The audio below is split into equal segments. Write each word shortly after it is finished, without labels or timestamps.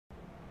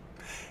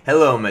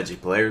Hello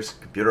Magic players,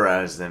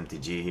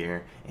 ComputerizedMTG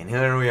here, and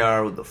here we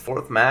are with the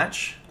fourth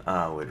match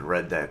with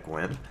Red Deck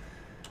win.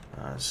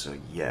 So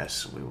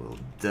yes, we will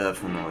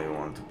definitely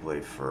want to play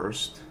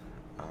first.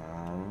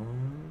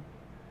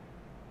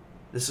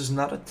 This is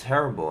not a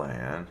terrible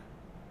hand.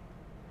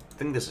 I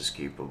think this is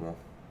keepable.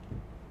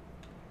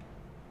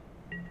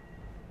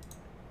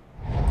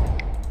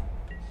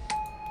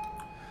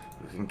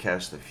 We can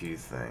cast a few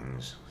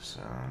things, so...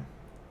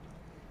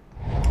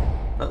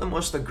 Not the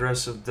most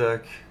aggressive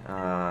deck.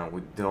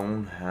 We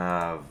don't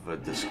have a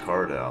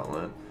discard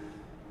outlet.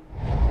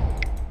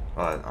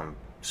 I'm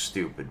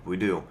stupid. We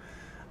do.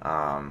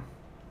 I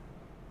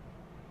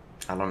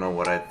don't know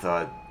what I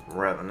thought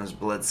Ravenous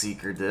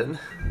Bloodseeker did.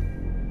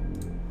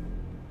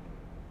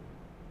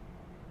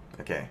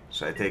 Okay,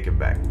 so I take it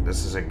back.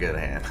 This is a good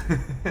hand.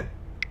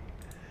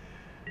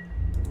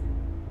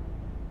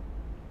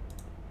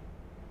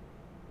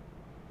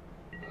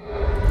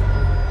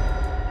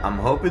 I'm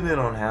hoping they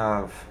don't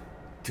have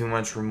too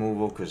much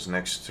removal, because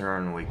next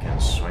turn we can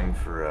swing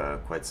for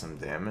quite some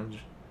damage.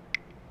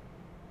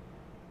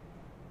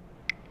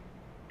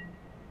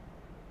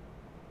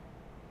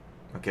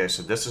 Okay,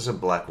 so this is a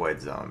black-white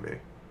zombie.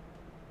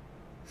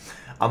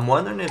 I'm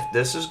wondering if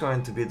this is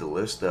going to be the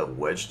list that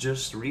Wedge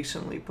just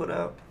recently put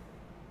out.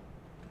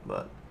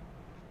 But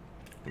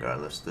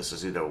regardless, this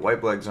is either a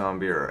white-black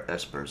zombie or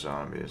Esper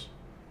zombies.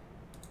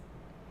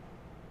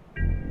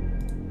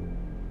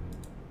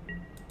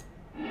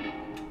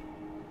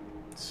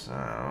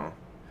 So,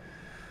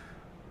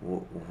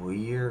 what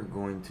we are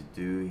going to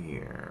do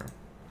here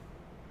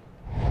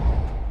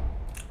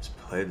is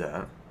play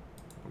that.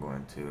 We're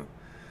going to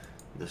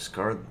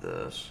discard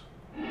this.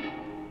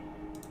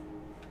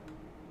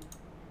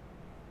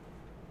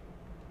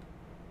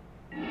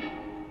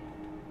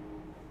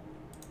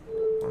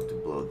 Want to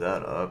blow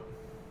that up,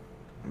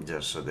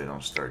 just so they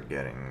don't start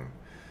getting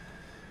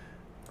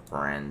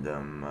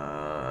random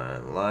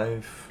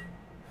life.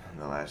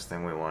 The last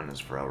thing we want is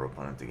for our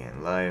opponent to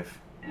gain life.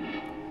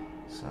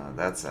 So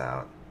that's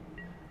out.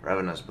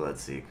 Ravenous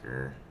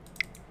Bloodseeker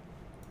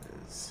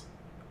is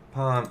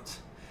pumped.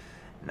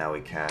 Now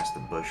we cast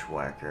the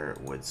Bushwhacker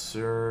with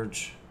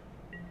Surge.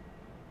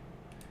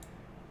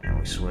 And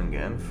we swing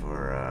in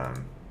for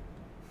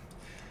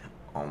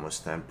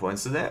almost 10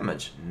 points of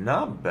damage.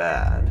 Not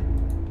bad.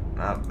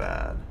 Not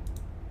bad.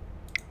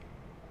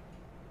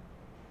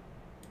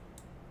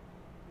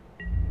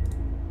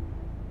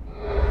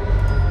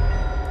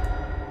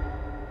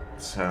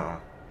 So,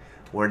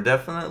 we're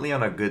definitely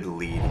on a good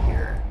lead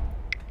here.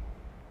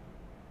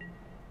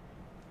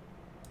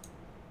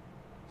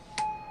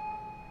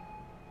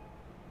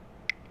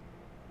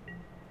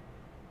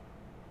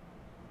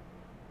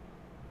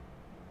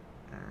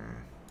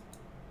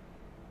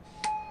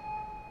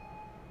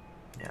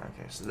 Yeah,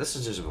 okay, so this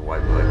is just a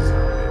white-black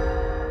zombie.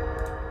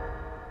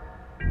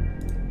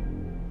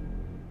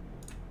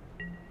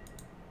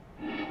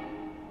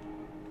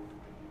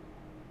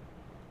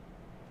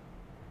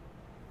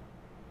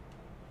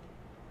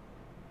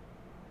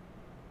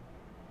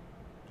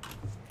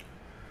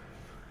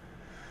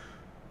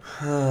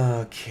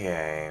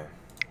 Okay.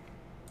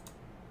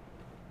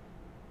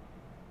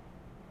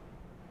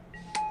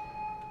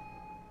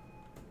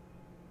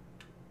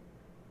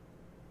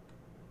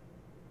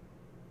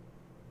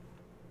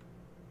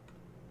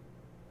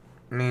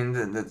 I mean,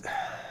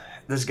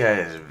 this guy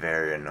is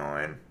very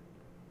annoying.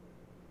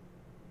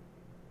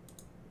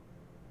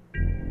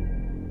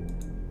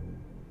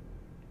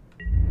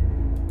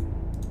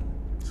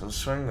 So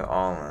swing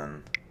all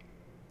in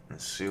and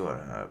see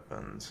what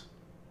happens.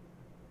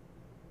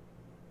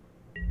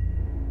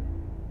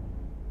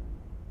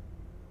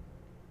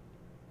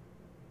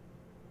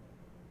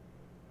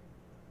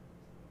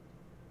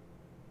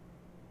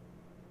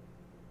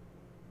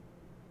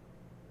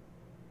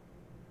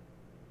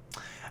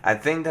 I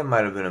think that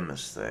might have been a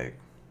mistake.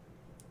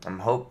 I'm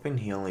hoping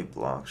he only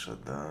blocks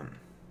with that.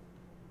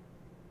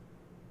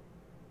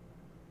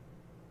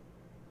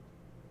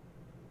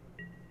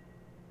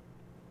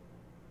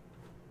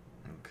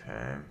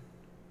 Okay.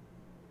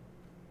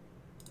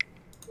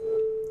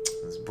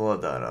 Let's blow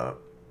that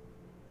up.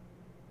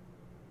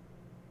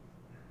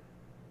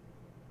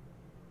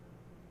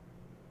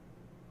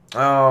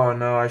 Oh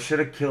no, I should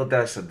have killed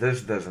that so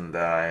this doesn't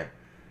die.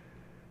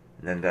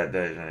 And then that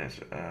dies and it's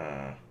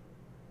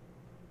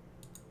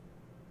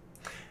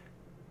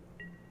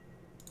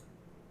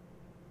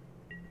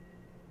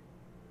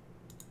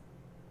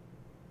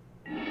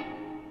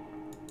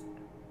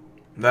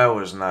that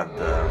was not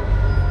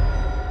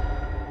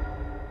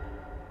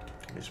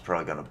He's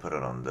probably gonna put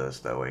it on this,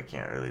 that way I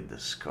can't really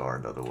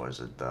discard, otherwise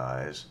it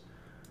dies.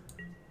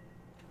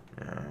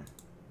 Yeah.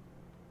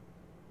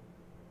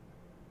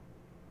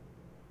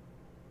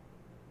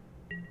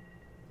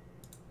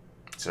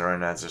 So right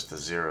now it's just a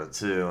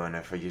 0-2, and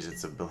if I use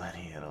its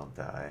ability, it'll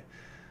die.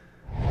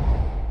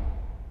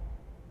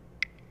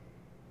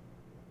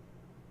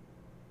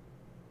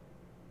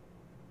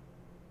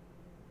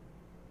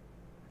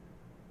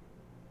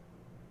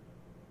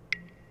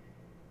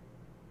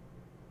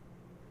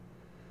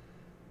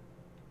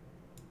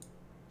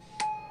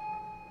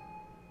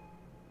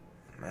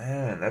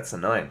 that's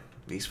annoying.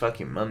 These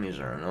fucking mummies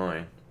are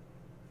annoying.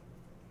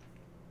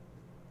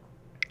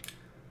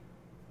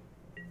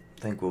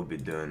 I think we'll be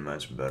doing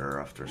much better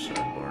after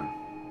sideboard.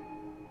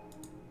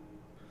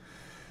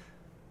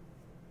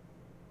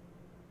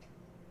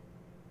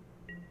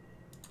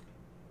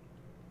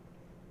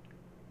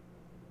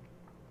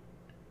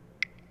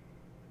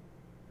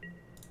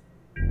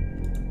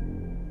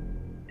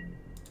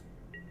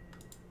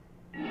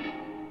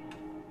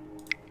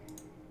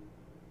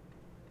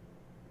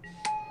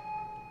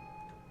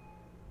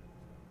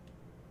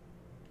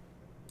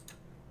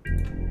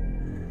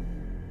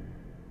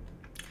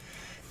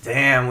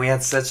 Damn, we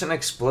had such an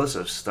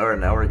explosive start.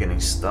 Now we're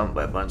getting stumped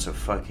by a bunch of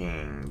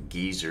fucking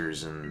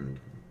geezers and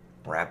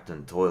wrapped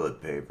in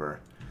toilet paper.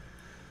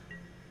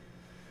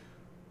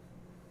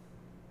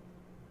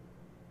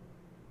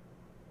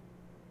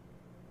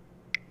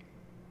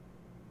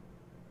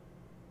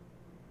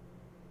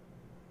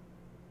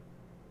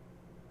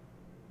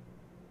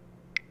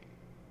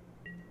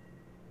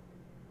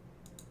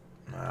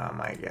 Oh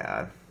my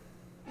god.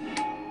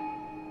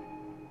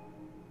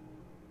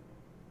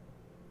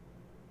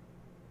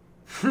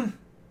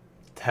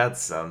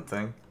 That's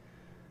something.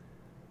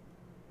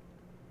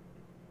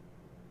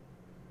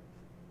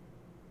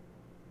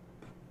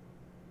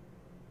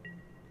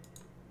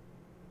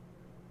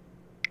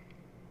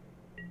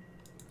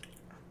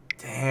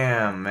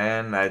 Damn,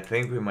 man. I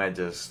think we might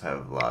just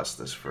have lost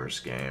this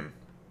first game.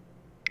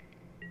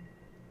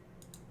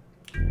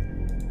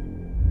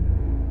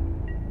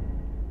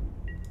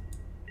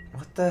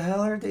 What the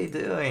hell are they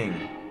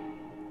doing?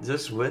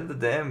 Just win the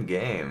damn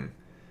game.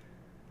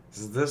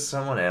 Is this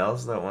someone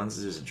else that wants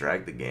to just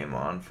drag the game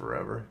on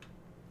forever?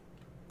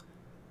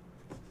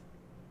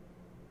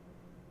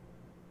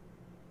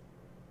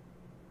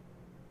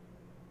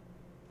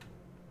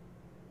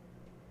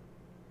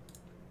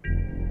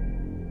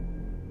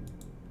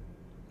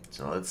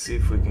 So let's see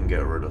if we can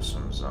get rid of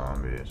some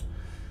zombies.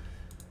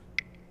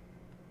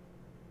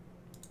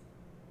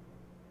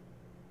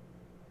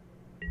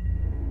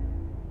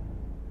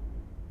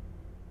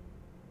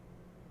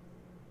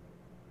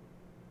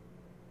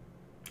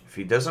 If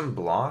he doesn't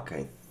block,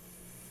 I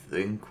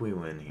think we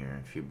win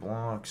here. If he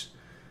blocks...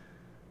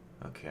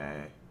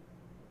 Okay.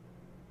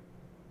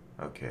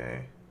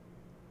 Okay.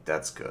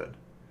 That's good.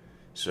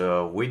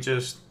 So we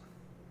just...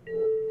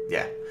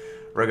 Yeah.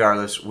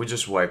 Regardless, we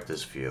just wiped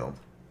this field.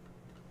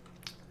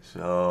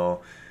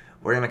 So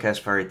we're going to cast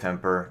Fiery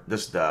Temper.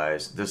 This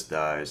dies. This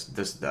dies.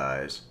 This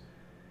dies.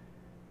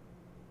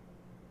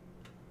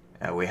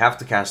 And we have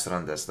to cast it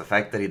on this. The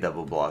fact that he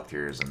double blocked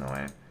here is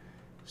annoying.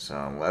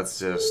 So let's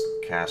just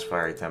cast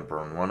Fiery Temper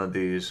on one of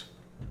these.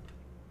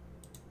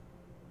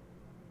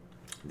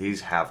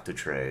 These have to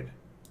trade.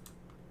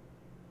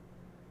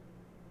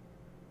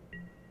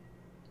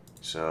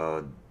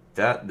 So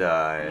that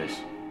dies.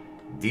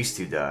 These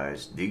two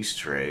dies. These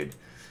trade.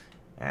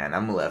 And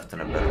I'm left in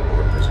a better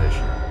board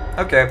position.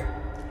 Okay.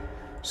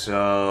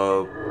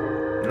 So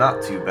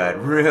not too bad.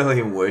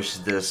 Really wish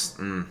this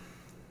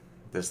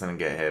this didn't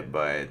get hit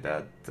by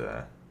that.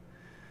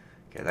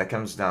 Okay, that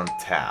comes down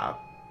tap.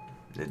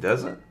 It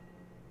doesn't?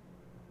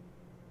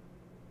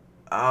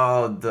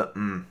 Oh,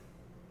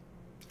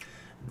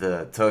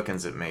 the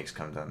tokens it makes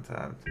come down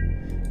tapped.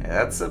 Yeah,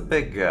 that's a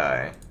big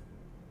guy.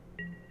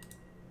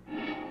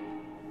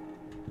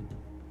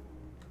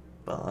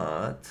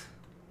 But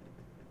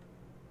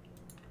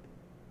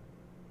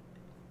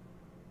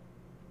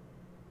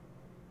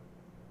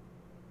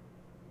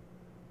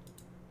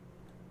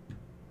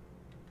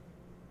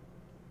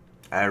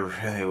I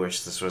really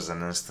wish this was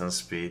an instant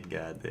speed,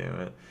 god damn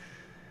it.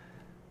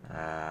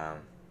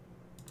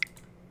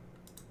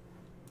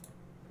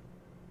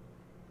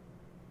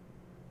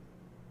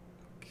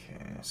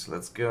 Okay, so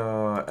let's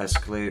go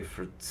escalate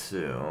for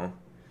 2.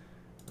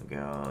 We'll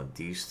go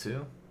these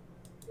 2.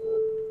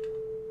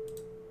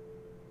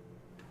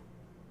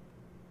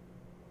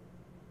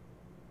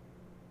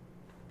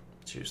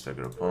 Choose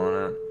target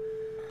opponent.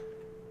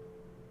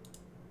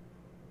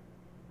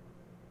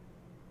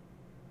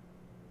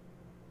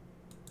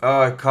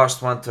 Oh, it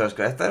cost 1 to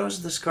escalate. I thought it was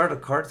discard a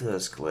card to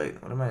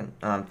escalate. What am I?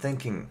 Oh, I'm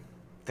thinking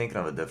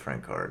of a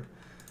different card.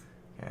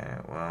 Okay,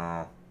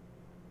 well,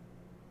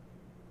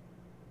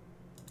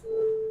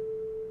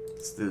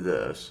 let's do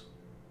this.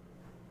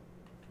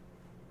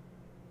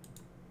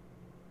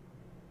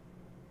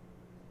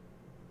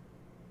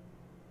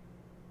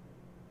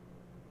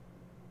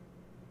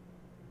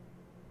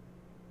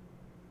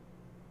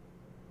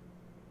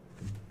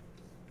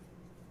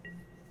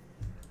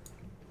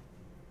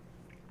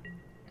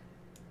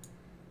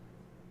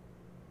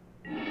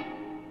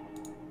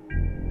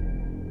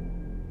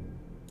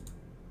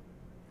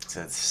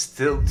 It's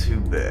still too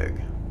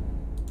big.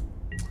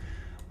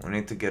 We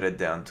need to get it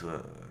down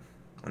to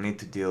we need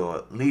to deal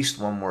at least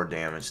 1 more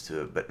damage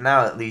to it. But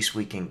now at least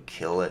we can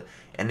kill it.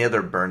 Any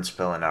other burn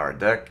spell in our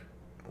deck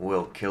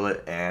will kill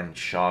it, and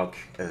Shock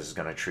is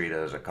going to treat it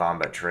as a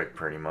combat trick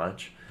pretty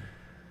much.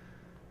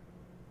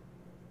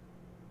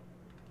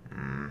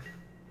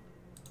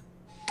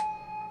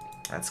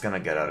 That's gonna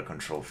get out of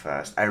control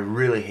fast. I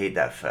really hate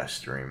that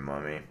festering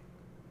mummy.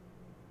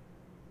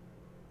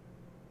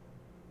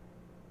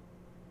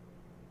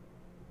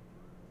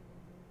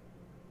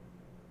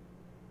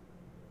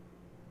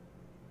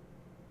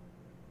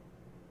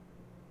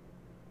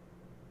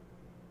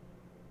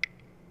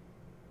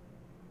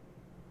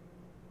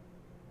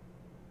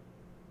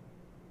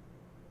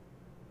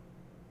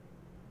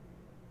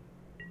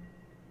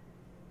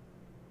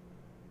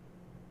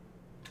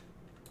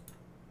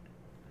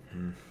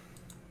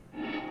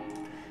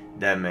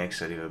 That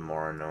makes it even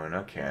more annoying.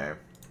 Okay.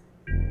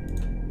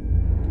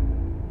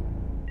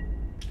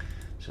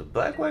 So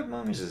black-white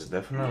mummies is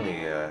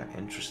definitely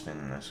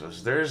interesting. So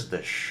there's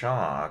the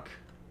shock.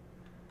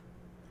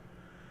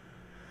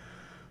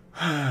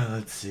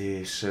 Let's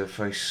see. So if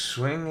I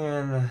swing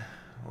in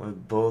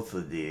with both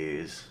of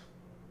these,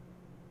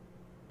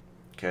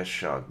 cast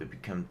shock, they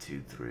become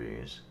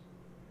 2/3s.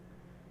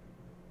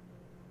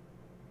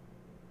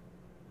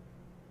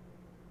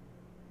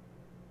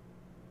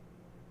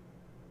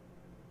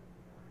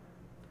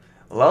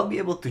 Well, I'll be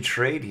able to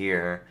trade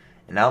here,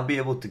 and I'll be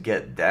able to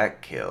get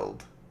that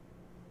killed.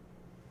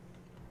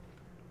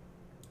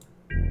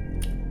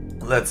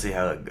 Let's see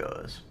how it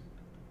goes.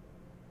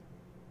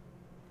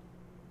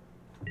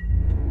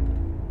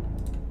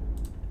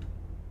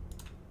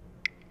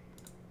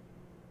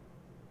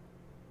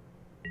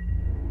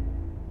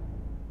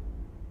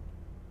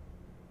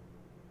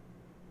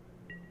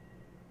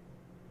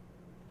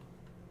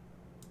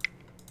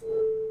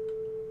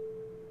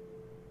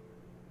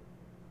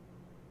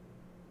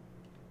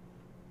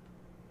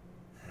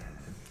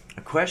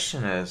 The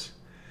question is,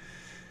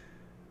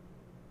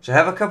 so I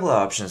have a couple of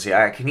options here.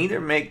 I can either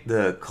make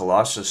the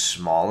Colossus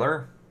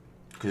smaller,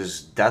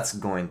 because that's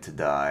going to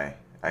die.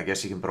 I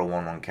guess you can put a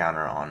 1/1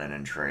 counter on it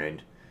and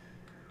trade.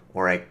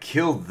 Or I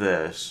kill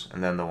this,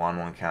 and then the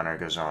 1/1 counter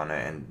goes on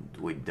it, and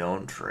we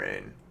don't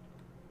trade.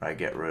 I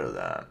get rid of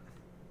that.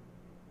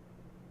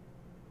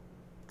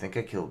 I think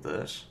I killed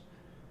this.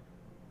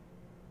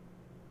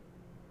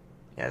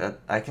 Yeah, that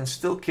I can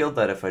still kill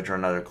that if I draw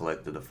another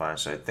Collective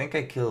Defiance, so I think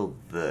I killed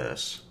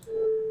this.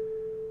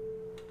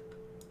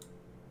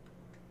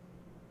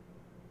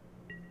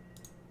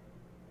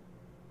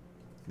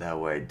 That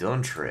way I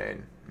don't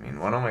trade. I mean,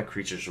 one of my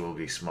creatures will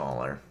be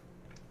smaller.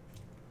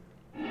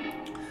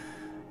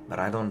 But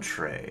I don't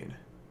trade.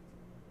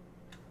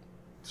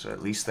 So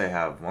at least I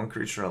have one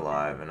creature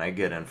alive, and I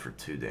get in for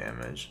 2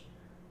 damage.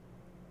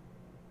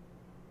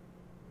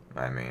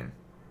 I mean,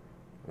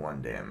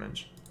 1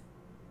 damage.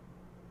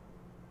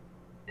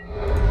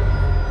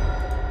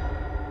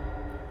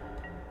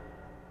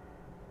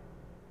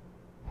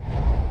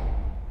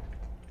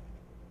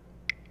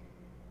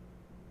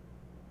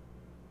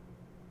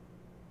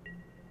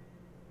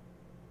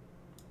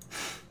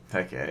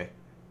 Okay.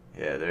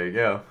 Yeah, there you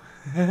go.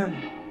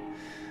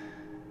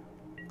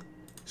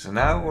 So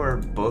now we're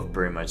both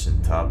pretty much in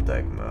top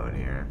deck mode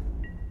here.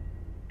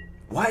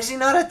 Why is he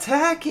not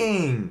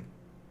attacking?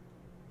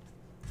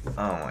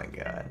 Oh my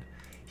god.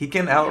 He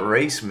can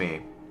outrace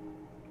me.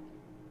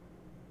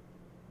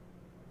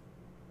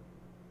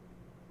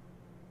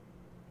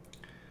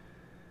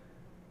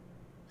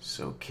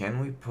 So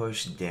can we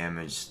push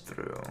damage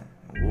through?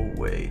 We'll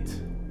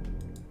wait.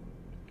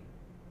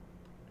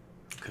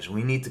 Because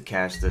we need to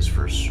cast this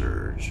for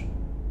Surge.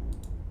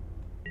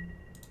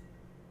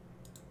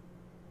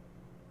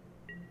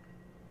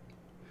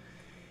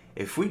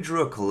 If we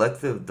drew a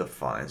Collective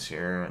Defiance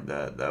here,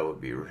 that would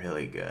be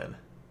really good.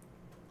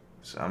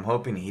 So I'm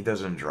hoping he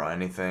doesn't draw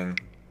anything.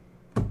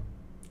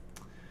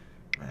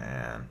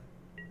 Man.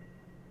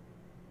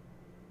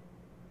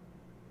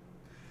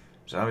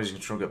 Zombies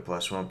control get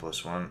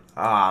 +1/+1.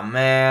 Ah,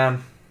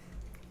 man.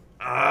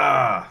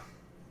 Ah.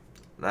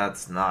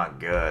 That's not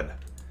good.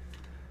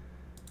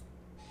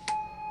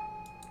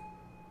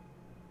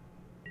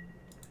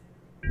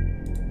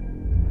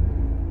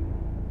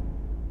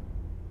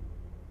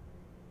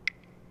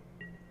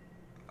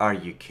 Are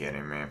you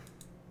kidding me?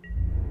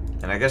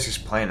 And I guess he's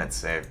playing it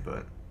safe,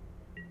 but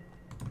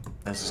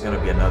this is going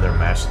to be another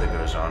match that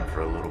goes on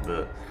for a little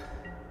bit.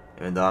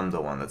 Even though I'm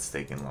the one that's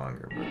taking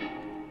longer. But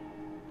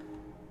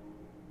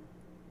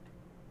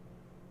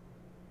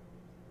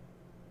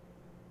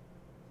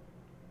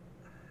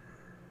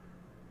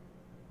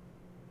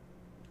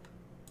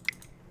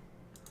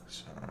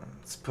so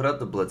let's put out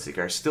the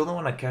Bloodseeker. I still don't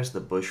want to cast the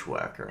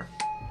Bushwhacker.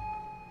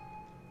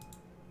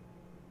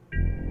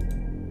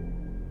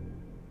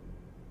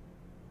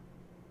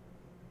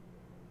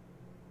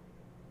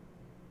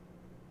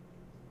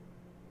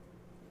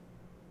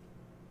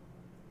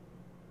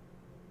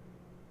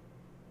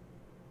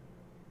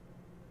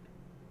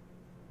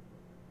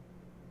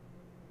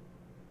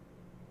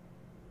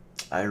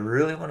 I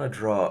really want to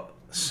draw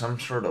some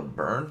sort of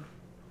burn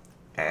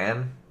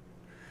and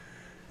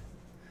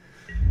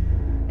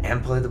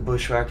play the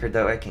Bushwhacker,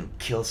 that way I can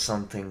kill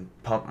something,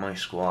 pump my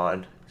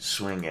squad,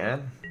 swing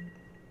in,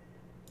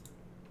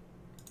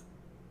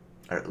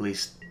 or at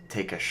least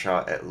take a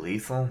shot at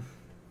lethal.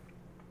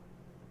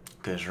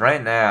 Because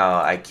right now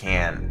I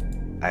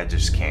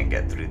just can't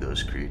get through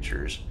those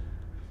creatures.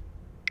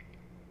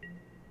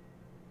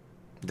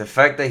 The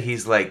fact that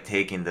he's like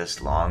taking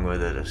this long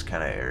with it is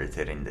kind of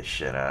irritating the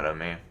shit out of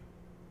me.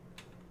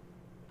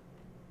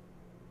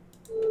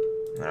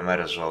 I might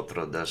as well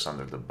throw this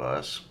under the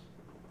bus.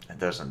 It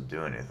doesn't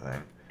do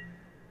anything.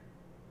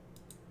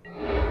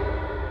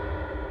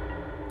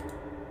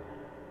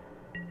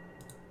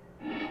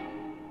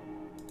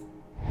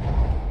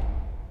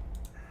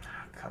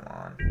 Come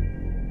on.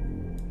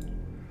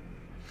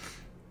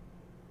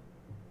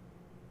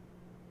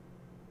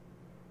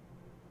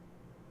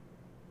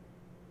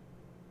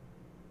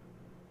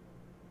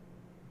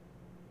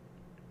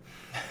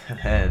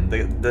 Man,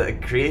 the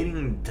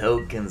creating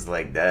tokens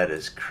like that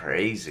is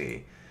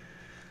crazy.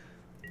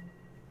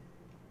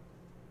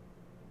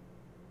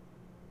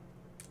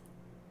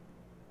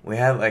 We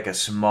had like a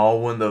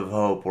small window of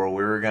hope where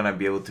we were gonna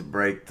be able to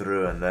break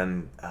through, and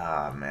then,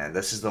 ah man,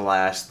 this is the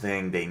last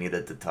thing they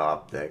needed to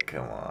top deck.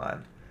 Come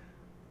on.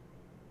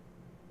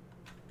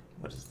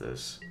 What is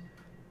this?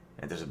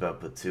 And there's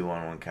about put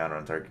 2/1/1 counter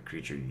on target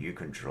creature you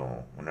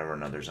control whenever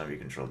another zombie you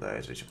control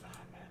dies. Which, oh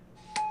man,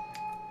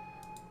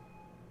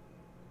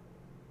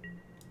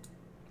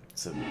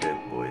 it's a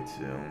big boy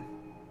too.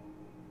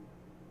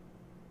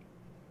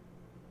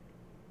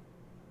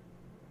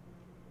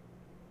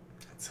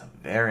 It's a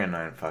very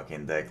annoying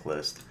fucking deck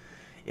list.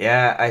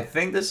 Yeah, I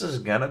think this is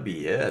gonna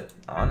be it,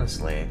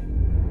 honestly.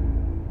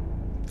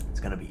 It's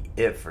gonna be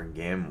it for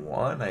game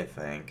one, I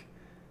think.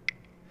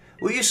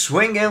 Will you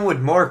swing in with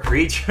more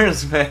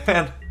creatures,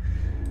 man?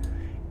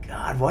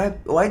 God,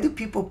 why do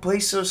people play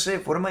so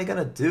safe? What am I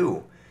gonna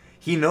do?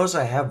 He knows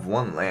I have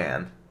one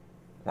land.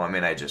 Well, I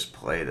mean, I just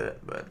played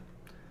it, but...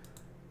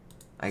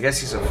 I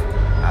guess he's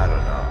I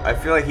don't know. I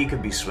feel like he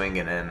could be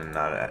swinging in and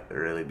not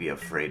really be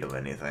afraid of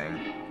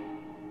anything.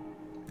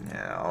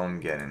 Yeah, all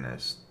I'm getting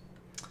is...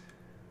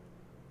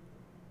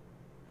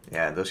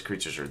 Yeah, those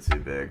creatures are too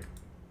big.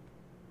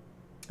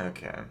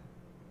 Okay.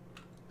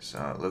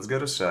 So, let's go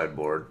to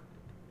sideboard.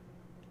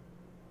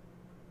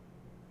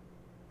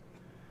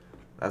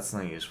 That's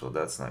not useful,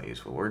 that's not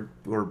useful.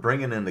 We're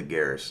bringing in the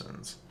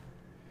garrisons.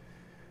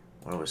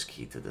 What was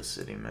key to the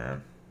city,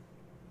 man?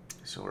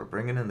 So we're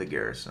bringing in the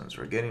garrisons.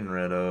 We're getting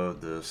rid of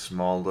the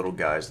small little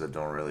guys that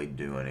don't really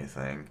do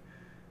anything.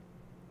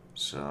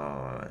 So,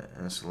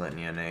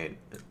 Insulinate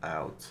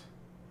out.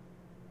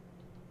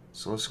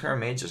 So Scar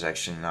Mage is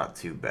actually not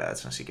too bad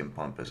since he can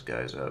pump his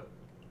guys up.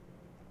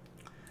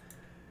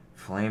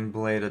 Flame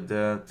Blade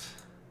Adept.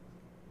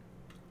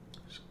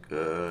 It's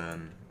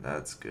good.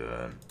 That's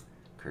good.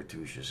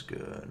 Cartouche is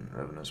good.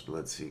 Ravenous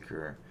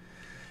Bloodseeker.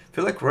 I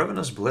feel like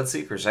Ravenous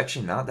Bloodseeker is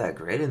actually not that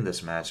great in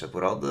this matchup.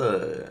 With all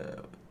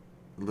the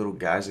little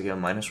guys that get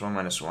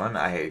 -1/-1,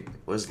 I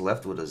was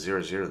left with a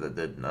 0/0 that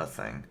did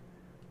nothing.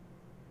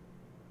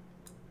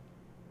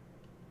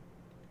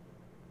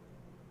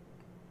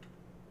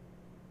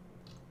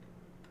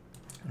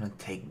 I'm gonna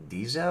take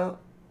these out.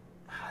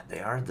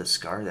 They are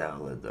discard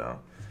outlet though.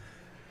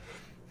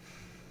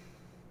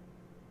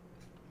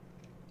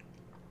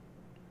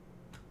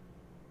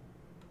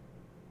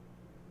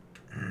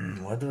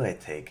 What do I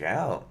take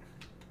out?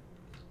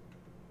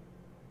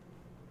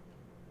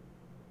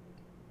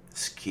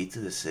 Is Key to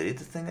the City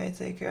the thing I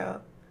take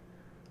out?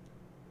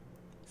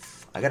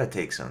 I gotta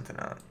take something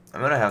out.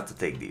 I'm gonna have to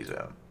take these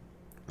out.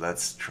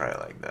 Let's try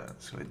like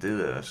that. So we do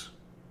this.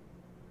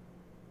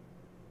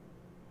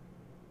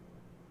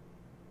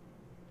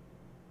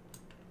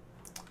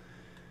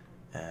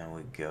 And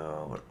we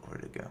go,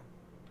 where'd it go?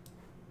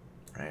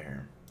 Right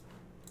here.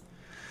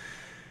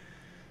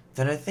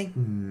 Then I think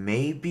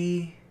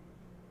maybe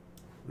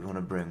we want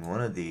to bring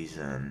one of these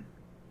in.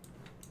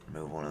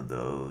 Move one of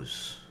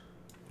those.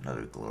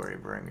 Another Glory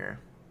Bringer.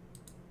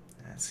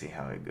 And see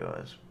how it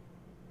goes.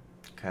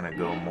 Kind of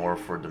go more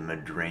for the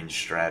mid-range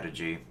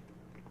strategy.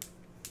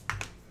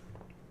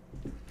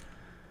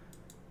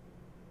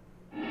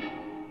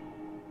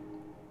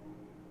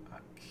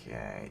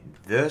 Okay,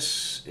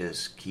 this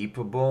is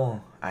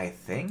keepable, I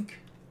think.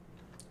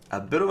 A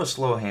bit of a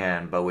slow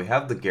hand, but we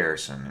have the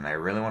Garrison, and I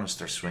really want to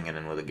start swinging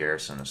in with the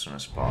Garrison as soon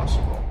as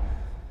possible.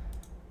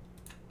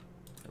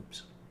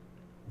 Oops.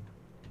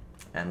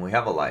 And we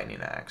have a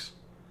Lightning Axe.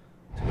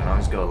 So we can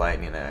always go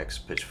Lightning Axe,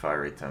 pitch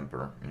Fiery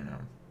Temper, you know.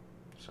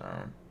 So...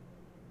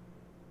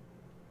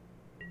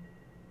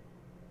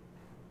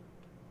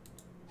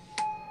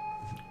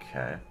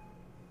 Okay.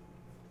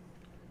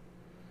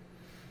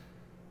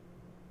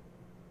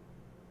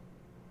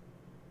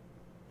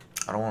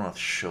 I don't want to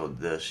show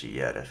this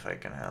yet if I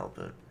can help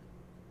it.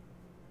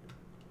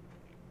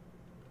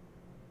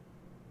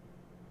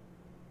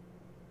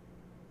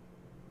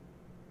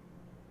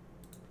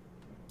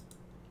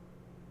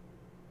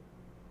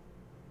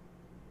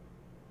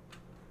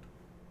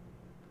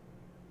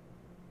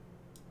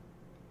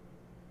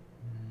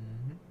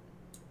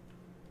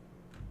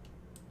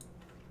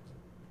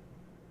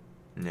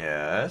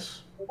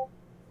 Yes.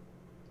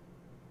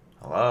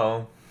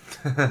 Hello.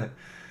 What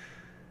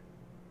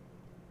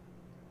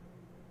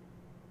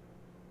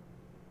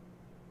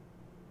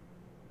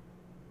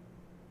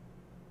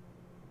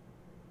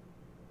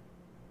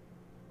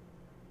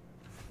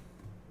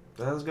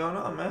the hell's going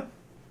on, man?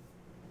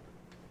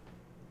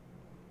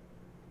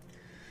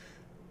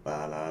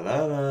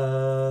 la la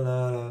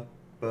la la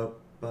ba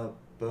ba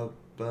ba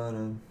ba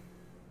da.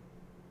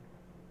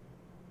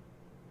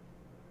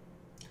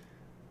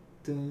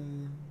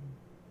 Dun,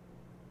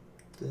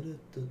 da da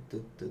da da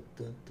da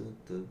da da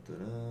da da.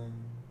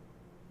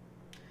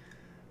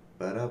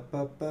 Ba da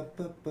ba ba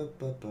ba ba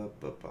ba ba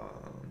ba ba.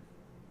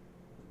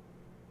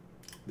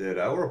 Did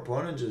our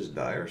opponent just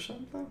die or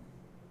something?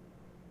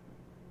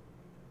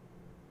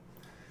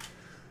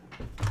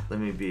 Let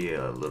me be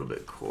a little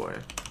bit coy.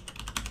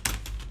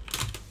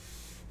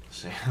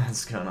 See,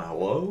 that's kind of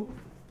hello.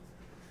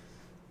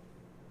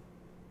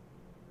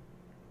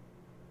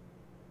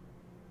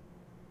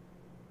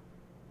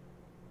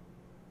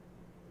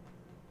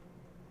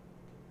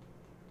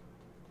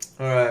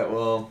 Alright,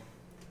 well,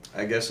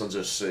 I guess I'll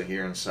just sit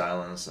here in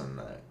silence and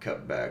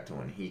cut back to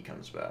when he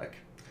comes back.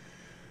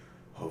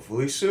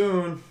 Hopefully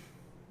soon.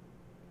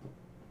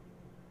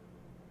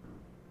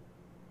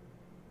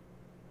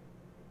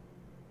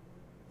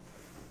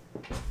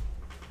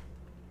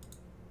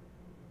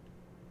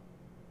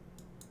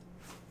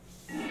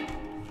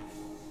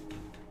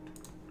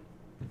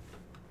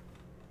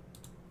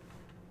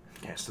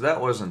 Okay, so that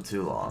wasn't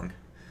too long.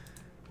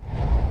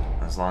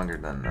 That's longer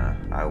than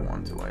I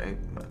want to wait,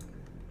 but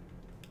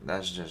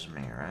that's just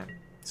me, right?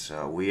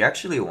 So we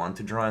actually want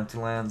to draw into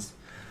lands.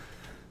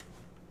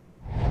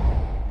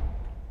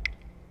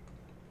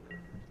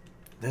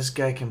 This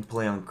guy can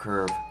play on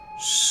curve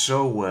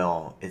so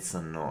well, it's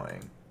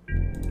annoying.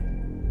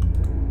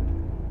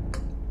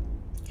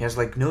 He has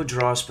like no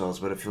draw spells,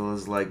 but it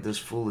feels like this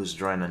fool is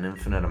drawing an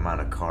infinite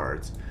amount of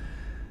cards.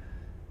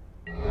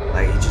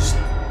 Like he just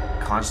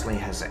constantly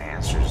has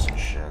answers and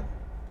shit.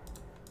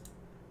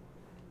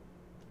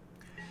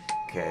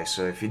 Okay,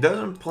 so if he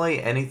doesn't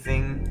play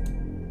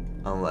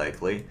anything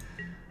unlikely,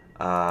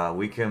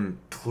 we can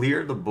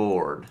clear the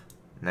board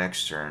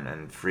next turn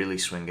and freely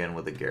swing in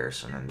with the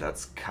garrison, and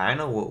that's kind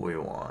of what we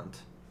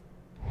want.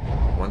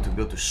 We want to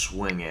be able to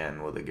swing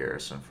in with the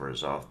garrison for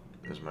as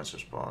much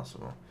as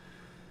possible.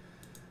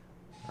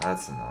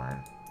 That's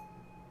annoying.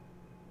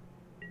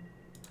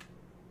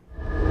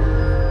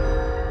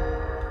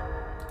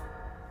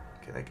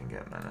 Okay, they can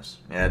get menace.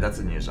 Yeah, that's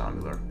a new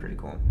zombie lord. Pretty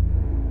cool.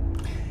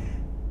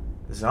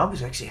 The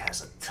zombies actually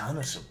has a ton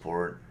of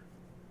support.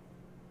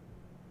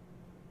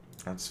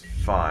 That's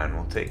fine.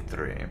 We'll take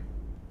 3.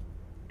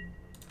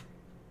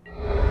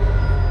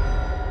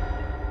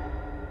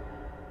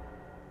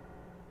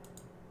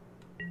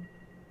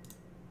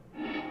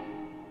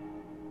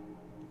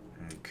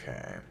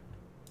 Okay.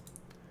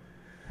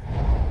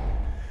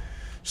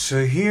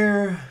 So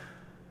here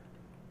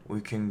we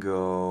can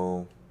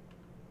go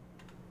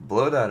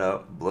blow that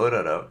up,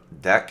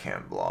 that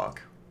can't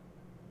block.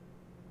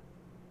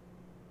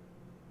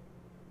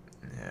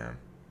 Yeah.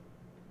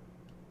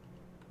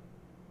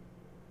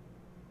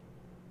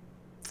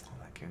 Oh,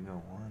 that can go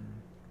 1,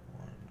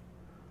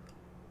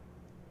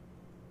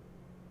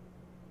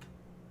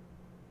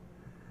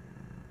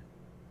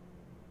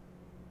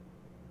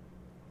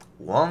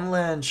 1. One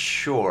land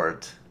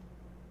short.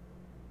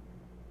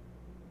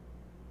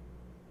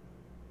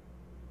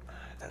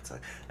 That's a.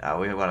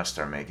 We want to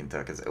start making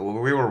tokens. We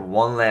were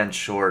 1 land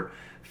short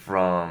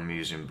from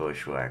using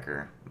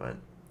Bushwhacker, but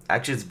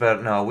actually it's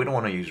better. No, we don't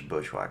want to use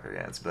Bushwhacker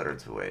yet. It's better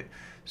to wait.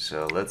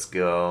 So let's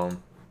go.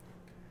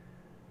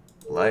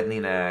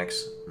 Lightning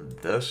Axe.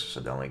 This, so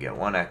they only get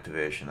 1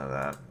 activation of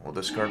that. We'll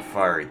discard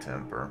Fiery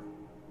Temper.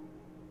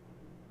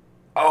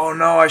 Oh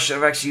no, I should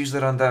have actually used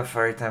it on that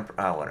Fiery Temper.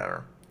 Ah,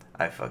 whatever.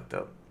 I fucked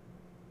up.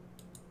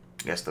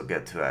 Guess they'll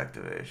get 2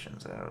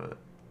 activations out of it.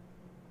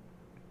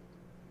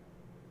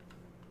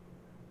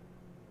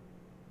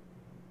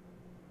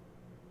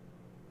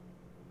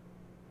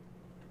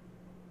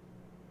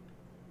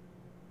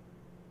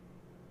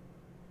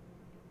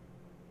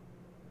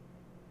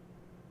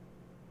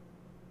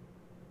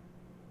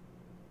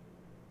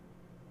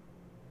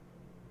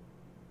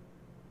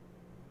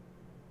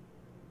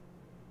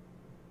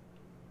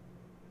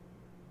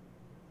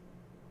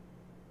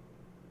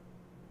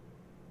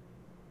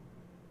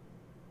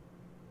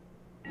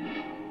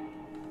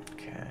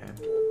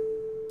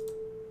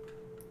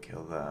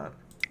 Kill that.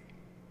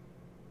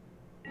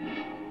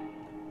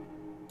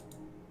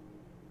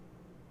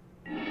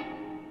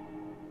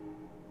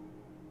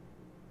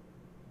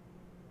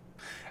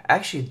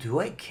 Actually, do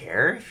I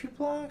care if he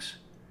blocks?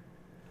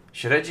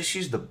 Should I just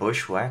use the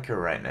Bushwhacker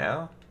right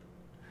now?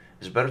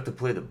 Is it better to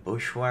play the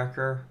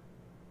Bushwhacker?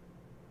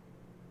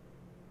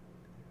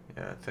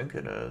 Yeah, I think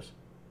it is.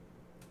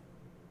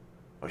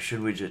 Or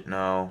should we just...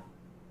 No.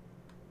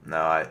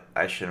 No,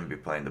 I shouldn't be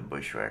playing the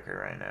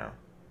Bushwhacker right now.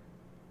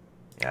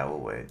 Yeah, we'll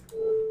wait.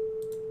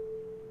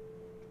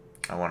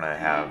 I want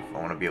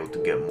to be able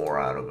to get more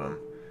out of him.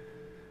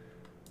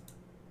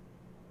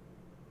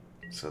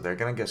 So they're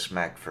gonna get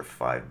smacked for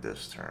 5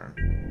 this turn.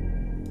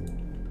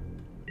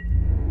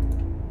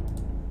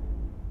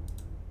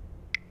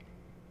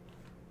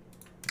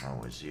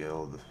 Always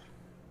yield.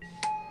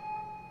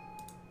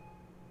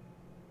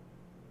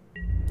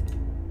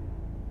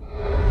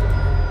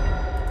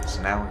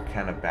 So now we're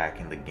kind of back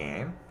in the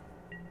game.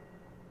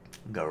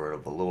 Got rid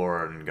of a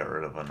lord and got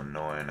rid of an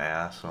annoying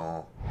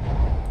asshole.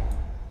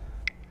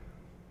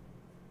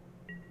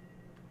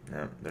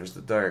 Yep, there's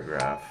the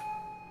diagraph.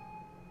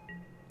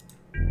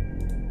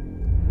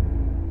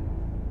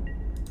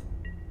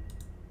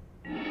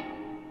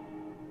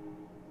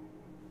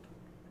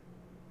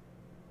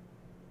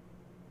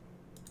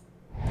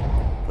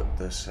 Put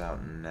this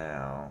out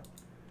now.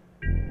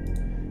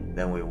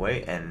 Then we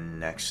wait, and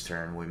next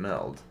turn we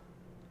meld.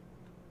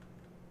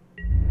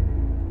 We're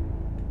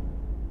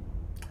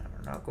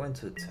not going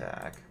to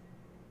attack.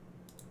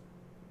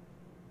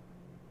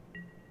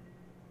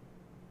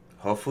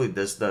 Hopefully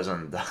this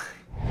doesn't die.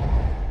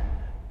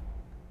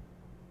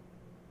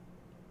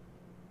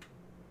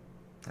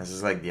 This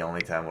is like the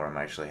only time where I'm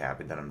actually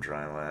happy that I'm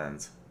drawing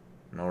lands.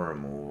 No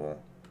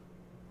removal.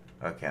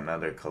 Okay,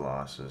 another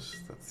Colossus.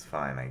 That's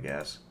fine, I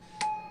guess.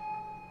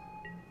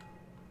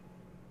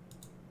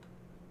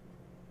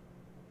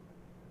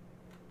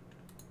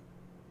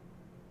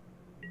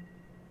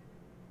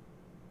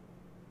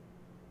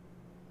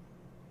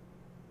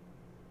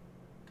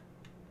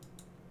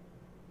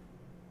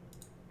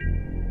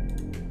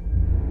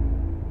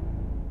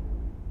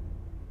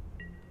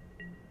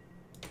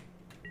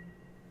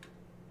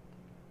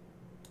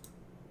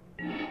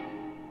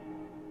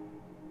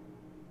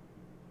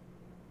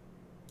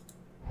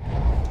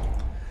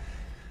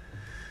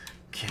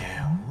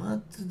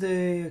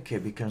 Okay,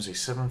 becomes a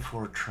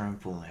 7/4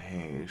 trample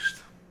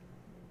haste.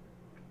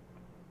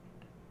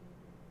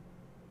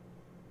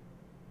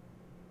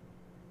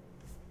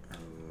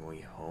 And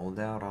we hold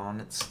out on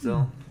it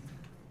still.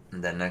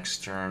 And then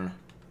next turn.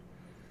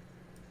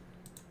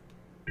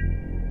 The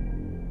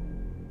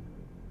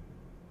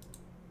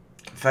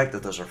fact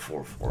that those are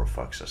 4/4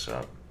 fucks us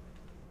up.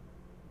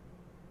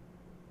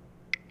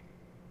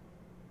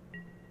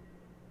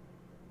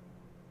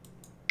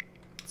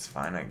 It's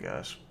fine, I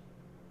guess.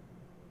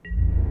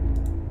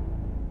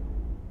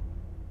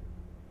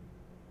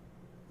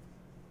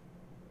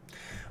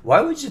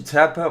 Why would you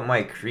tap out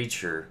my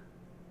creature?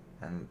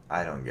 And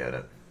I don't get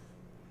it.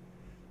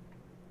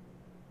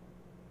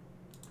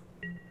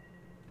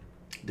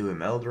 Do we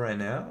meld right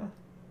now?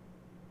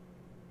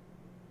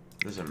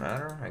 Does it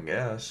matter? I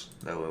guess.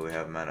 That way we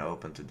have mana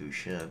open to do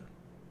shit.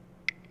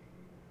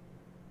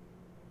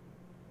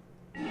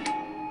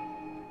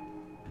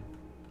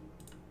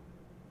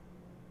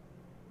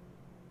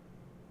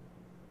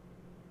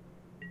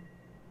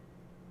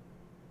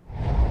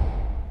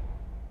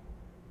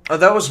 Oh,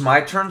 that was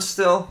my turn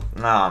still?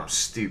 Nah, I'm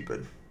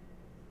stupid.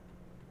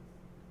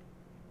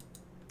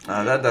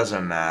 That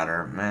doesn't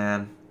matter,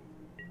 man.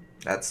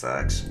 That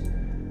sucks.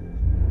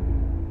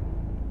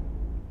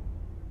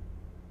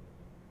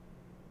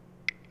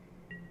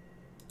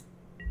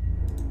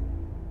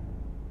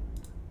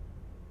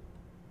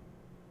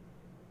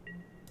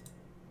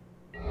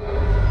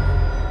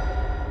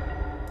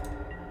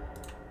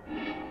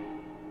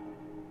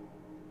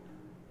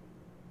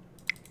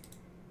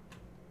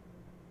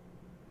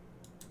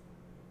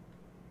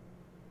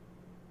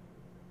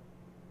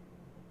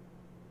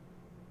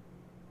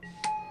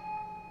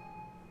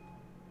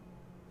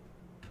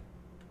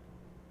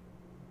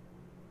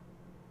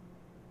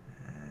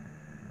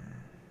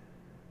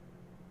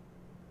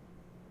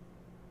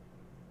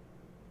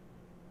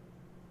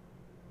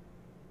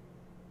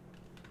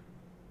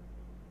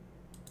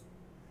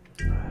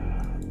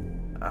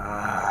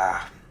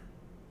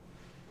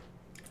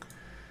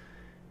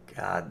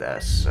 God,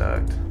 that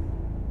sucked.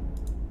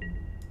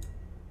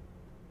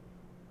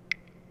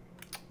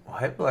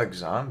 White Black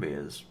Zombie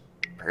is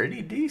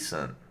pretty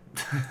decent.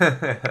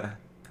 Yeah,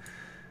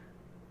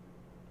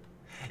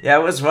 I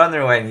was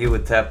wondering when he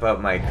would tap up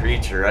my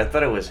creature. I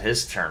thought it was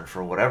his turn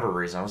for whatever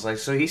reason. I was like,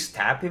 so he's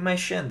tapping my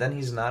shit and then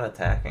he's not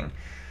attacking.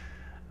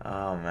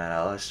 Oh man,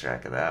 I lost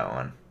track of that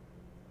one.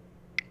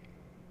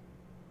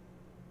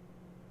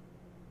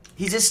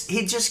 He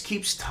just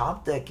keeps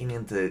top decking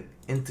into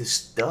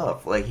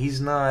stuff. Like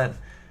he's not.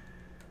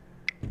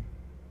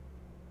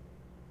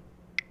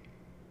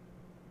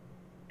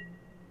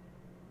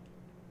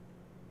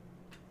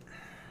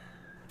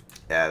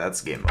 Yeah,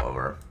 that's game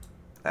over.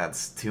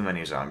 That's too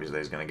many zombies that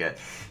he's gonna get.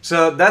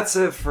 So that's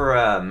it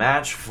for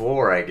match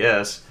 4, I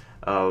guess,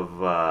 of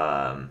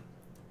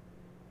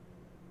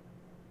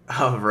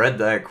Red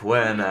Deck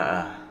Win.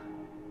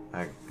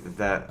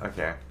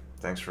 Okay.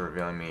 Thanks for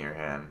revealing me your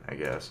hand, I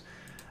guess.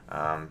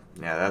 Yeah,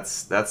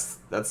 that's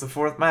the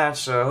 4th match.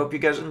 So I hope you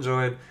guys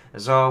enjoyed.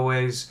 As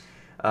always,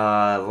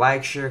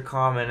 like, share,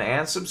 comment,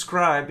 and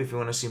subscribe if you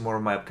want to see more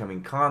of my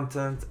upcoming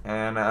content.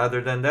 And other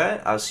than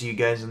that, I'll see you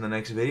guys in the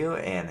next video,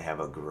 and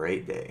have a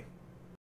great day.